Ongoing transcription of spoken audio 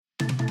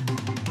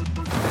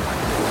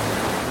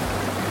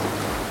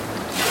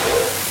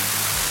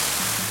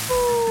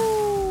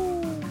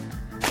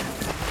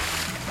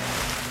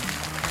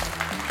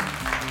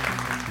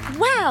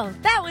Wow,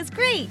 that was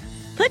great!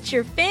 Put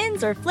your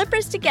fins or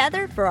flippers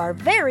together for our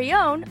very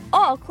own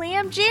All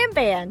Clam Jam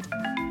Band.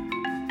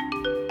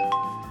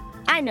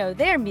 I know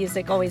their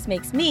music always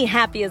makes me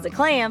happy as a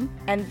clam,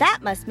 and that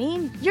must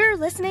mean you're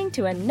listening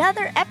to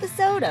another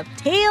episode of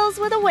Tales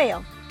with a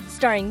Whale,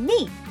 starring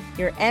me,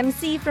 your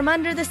MC from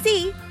under the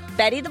sea,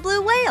 Betty the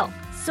Blue Whale.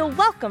 So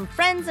welcome,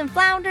 friends and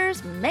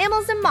flounders,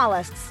 mammals and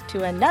mollusks,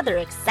 to another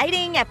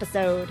exciting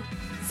episode.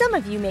 Some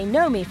of you may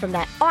know me from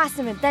that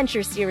awesome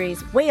adventure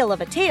series, Whale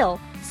of a Tale,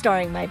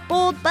 starring my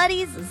bold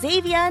buddies,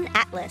 Xavier and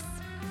Atlas.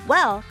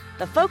 Well,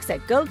 the folks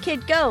at Go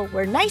Kid Go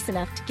were nice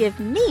enough to give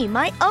me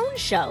my own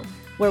show,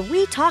 where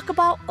we talk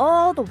about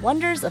all the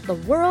wonders of the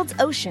world's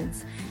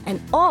oceans and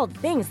all the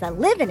things that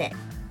live in it.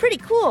 Pretty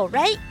cool,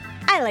 right?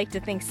 I like to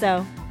think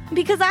so,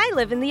 because I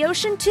live in the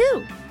ocean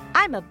too.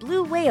 I'm a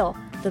blue whale,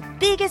 the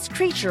biggest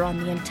creature on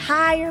the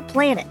entire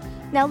planet.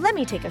 Now let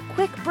me take a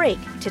quick break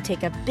to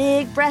take a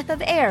big breath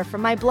of air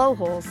from my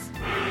blowholes.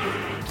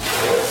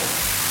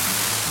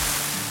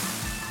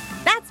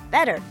 That's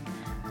better.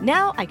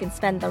 Now I can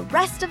spend the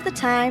rest of the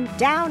time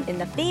down in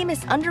the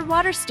famous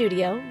underwater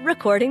studio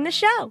recording the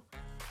show.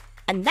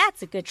 And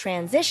that's a good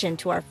transition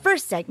to our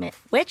first segment,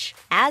 which,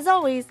 as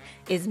always,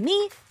 is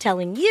me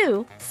telling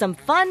you some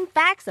fun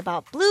facts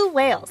about blue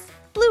whales.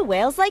 Blue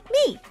whales like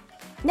me.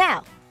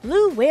 Now,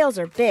 blue whales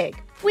are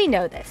big. We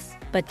know this.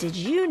 But did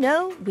you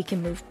know we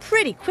can move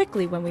pretty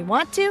quickly when we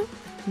want to?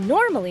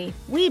 Normally,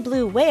 we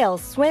blue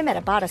whales swim at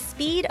about a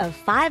speed of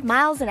 5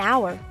 miles an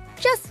hour.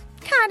 Just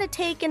kind of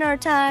taking our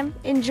time,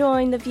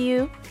 enjoying the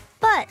view.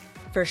 But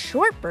for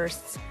short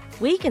bursts,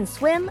 we can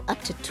swim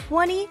up to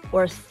 20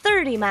 or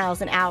 30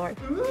 miles an hour.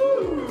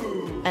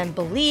 Ooh. And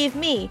believe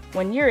me,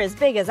 when you're as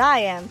big as I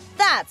am,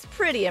 that's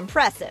pretty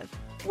impressive.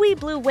 We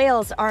blue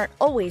whales aren't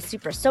always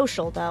super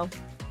social, though.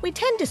 We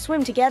tend to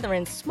swim together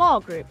in small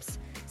groups,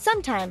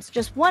 sometimes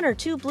just 1 or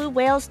 2 blue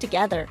whales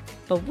together,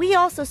 but we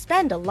also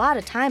spend a lot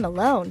of time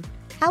alone.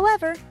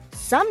 However,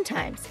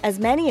 sometimes as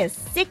many as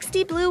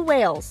 60 blue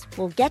whales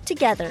will get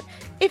together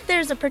if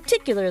there's a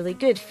particularly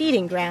good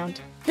feeding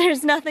ground.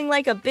 There's nothing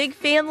like a big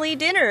family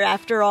dinner,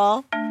 after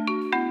all.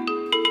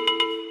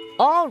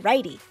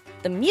 Alrighty,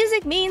 the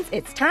music means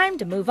it's time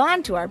to move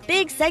on to our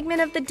big segment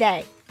of the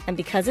day. And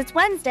because it's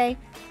Wednesday,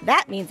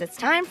 that means it's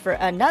time for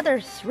another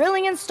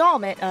thrilling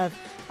installment of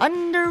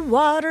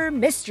Underwater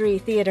Mystery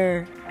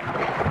Theater.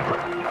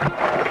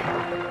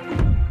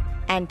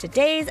 And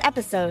today's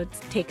episode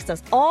takes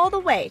us all the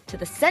way to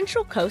the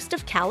central coast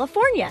of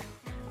California.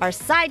 Our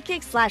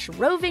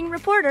sidekick/roving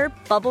reporter,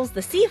 Bubbles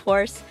the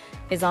Seahorse,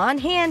 is on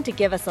hand to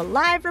give us a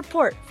live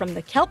report from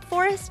the kelp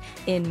forest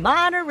in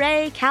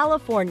Monterey,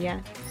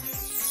 California.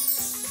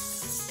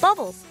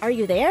 Bubbles, are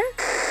you there?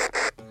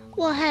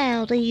 Well,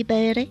 howdy,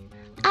 Betty.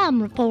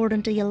 I'm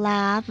reporting to you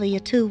live via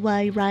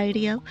two-way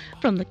radio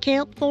from the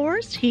kelp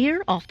forest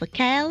here off the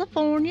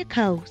California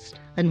coast.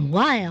 And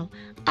wow,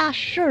 I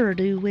sure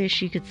do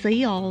wish you could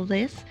see all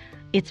this.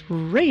 It's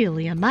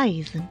really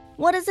amazing.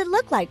 What does it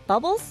look like,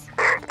 Bubbles?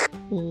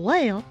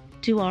 Well,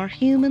 to our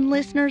human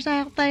listeners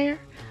out there,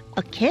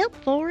 a kelp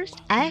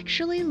forest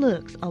actually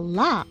looks a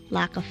lot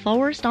like a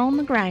forest on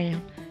the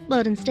ground.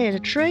 But instead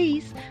of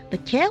trees, the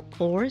kelp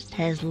forest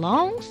has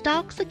long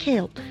stalks of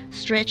kelp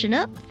stretching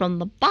up from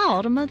the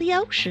bottom of the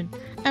ocean.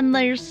 And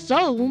there's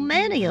so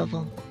many of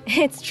them.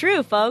 It's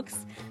true,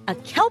 folks. A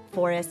kelp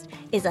forest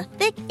is a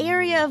thick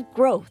area of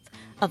growth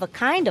of a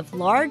kind of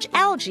large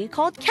algae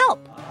called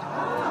kelp.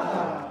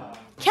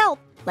 Kelp,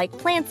 like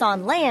plants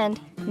on land,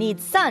 need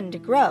sun to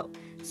grow,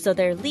 so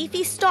their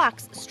leafy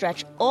stalks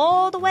stretch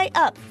all the way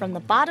up from the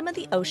bottom of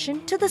the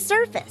ocean to the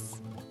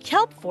surface.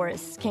 Kelp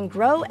forests can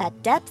grow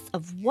at depths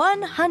of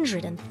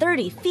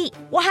 130 feet.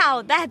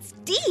 Wow, that's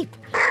deep!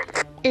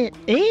 It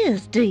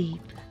is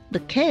deep. The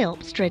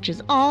kelp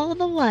stretches all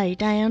the way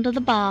down to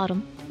the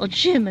bottom. Well,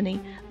 Jiminy,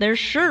 there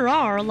sure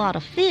are a lot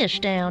of fish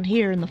down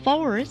here in the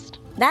forest.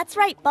 That's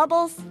right,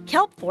 Bubbles.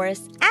 Kelp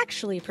forests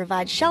actually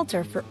provide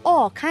shelter for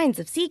all kinds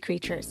of sea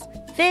creatures.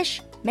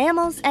 Fish,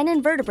 mammals, and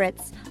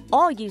invertebrates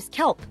all use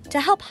kelp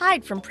to help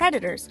hide from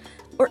predators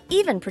or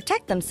even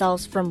protect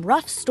themselves from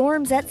rough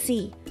storms at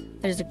sea.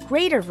 There's a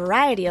greater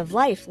variety of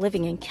life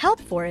living in kelp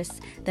forests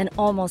than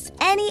almost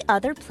any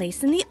other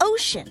place in the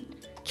ocean.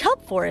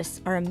 Kelp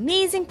forests are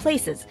amazing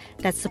places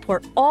that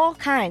support all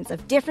kinds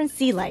of different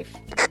sea life.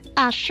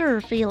 I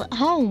sure feel at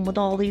home with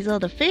all these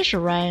other fish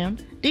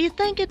around. Do you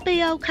think it'd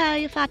be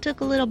okay if I took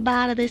a little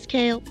bite of this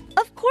kelp?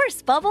 Of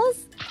course,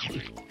 Bubbles.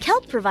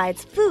 Kelp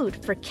provides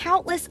food for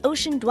countless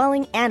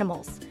ocean-dwelling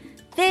animals.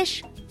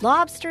 Fish,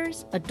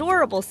 lobsters,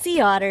 adorable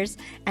sea otters,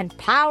 and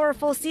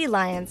powerful sea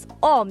lions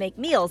all make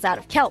meals out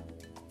of kelp.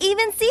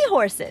 Even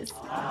seahorses.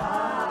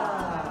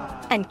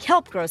 And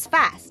kelp grows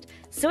fast,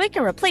 so it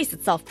can replace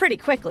itself pretty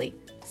quickly.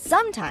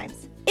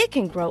 Sometimes it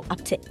can grow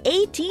up to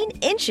 18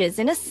 inches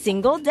in a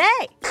single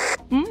day.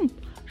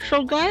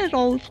 So glad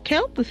all this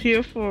kelp is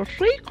here for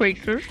sea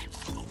creatures.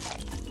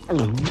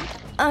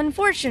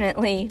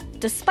 Unfortunately,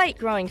 despite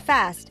growing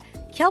fast,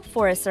 kelp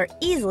forests are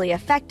easily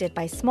affected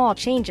by small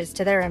changes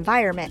to their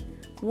environment.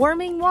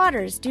 Warming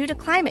waters due to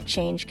climate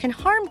change can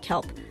harm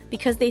kelp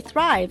because they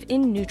thrive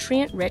in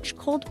nutrient-rich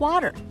cold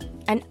water.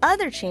 And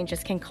other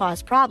changes can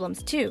cause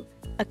problems too.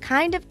 A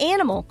kind of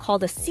animal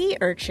called a sea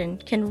urchin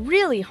can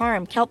really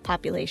harm kelp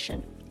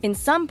population. In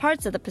some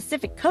parts of the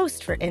Pacific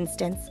coast, for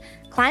instance,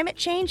 climate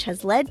change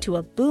has led to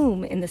a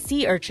boom in the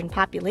sea urchin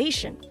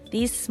population.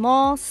 These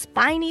small,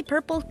 spiny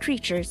purple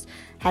creatures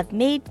have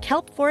made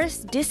kelp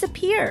forests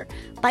disappear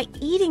by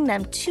eating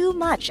them too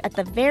much at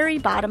the very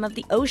bottom of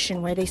the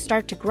ocean where they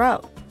start to grow.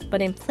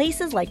 But in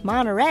places like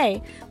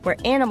Monterey, where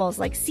animals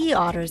like sea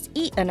otters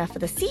eat enough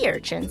of the sea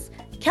urchins,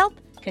 kelp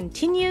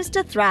continues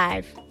to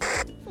thrive.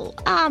 Well,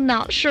 I'm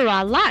not sure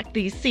I like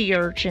these sea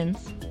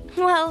urchins.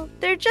 Well,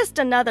 they're just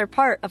another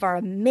part of our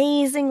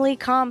amazingly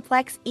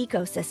complex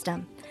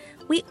ecosystem.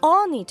 We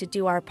all need to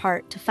do our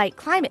part to fight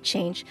climate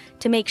change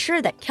to make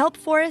sure that kelp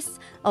forests,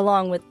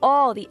 along with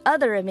all the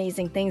other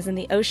amazing things in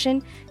the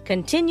ocean,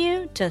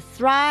 continue to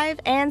thrive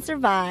and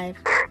survive.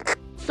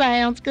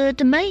 Sounds good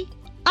to me.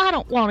 I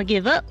don't want to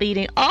give up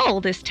eating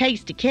all this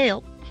tasty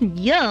kelp.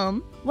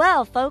 Yum!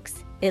 Well,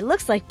 folks, it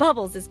looks like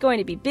Bubbles is going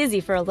to be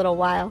busy for a little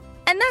while,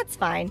 and that's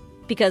fine,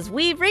 because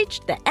we've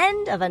reached the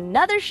end of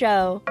another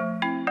show.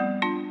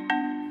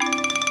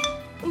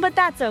 But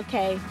that's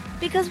okay,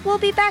 because we'll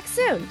be back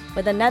soon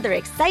with another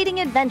exciting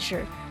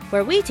adventure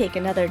where we take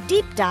another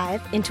deep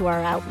dive into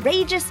our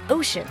outrageous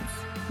oceans.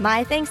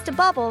 My thanks to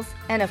Bubbles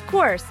and, of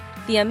course,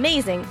 the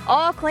amazing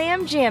All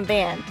Clam Jam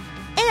Band.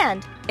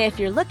 And if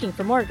you're looking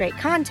for more great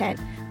content,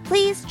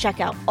 please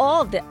check out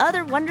all of the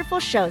other wonderful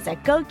shows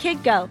at Go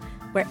Kid Go,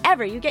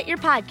 wherever you get your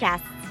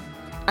podcasts.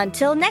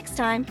 Until next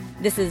time,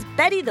 this is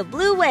Betty the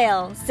Blue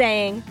Whale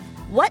saying,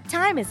 what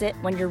time is it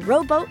when your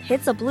rowboat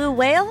hits a blue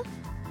whale?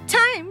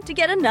 Time to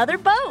get another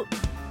boat.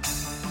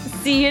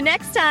 See you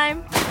next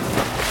time.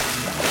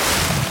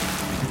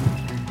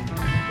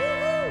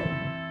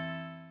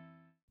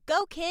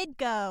 Go Kid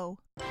Go.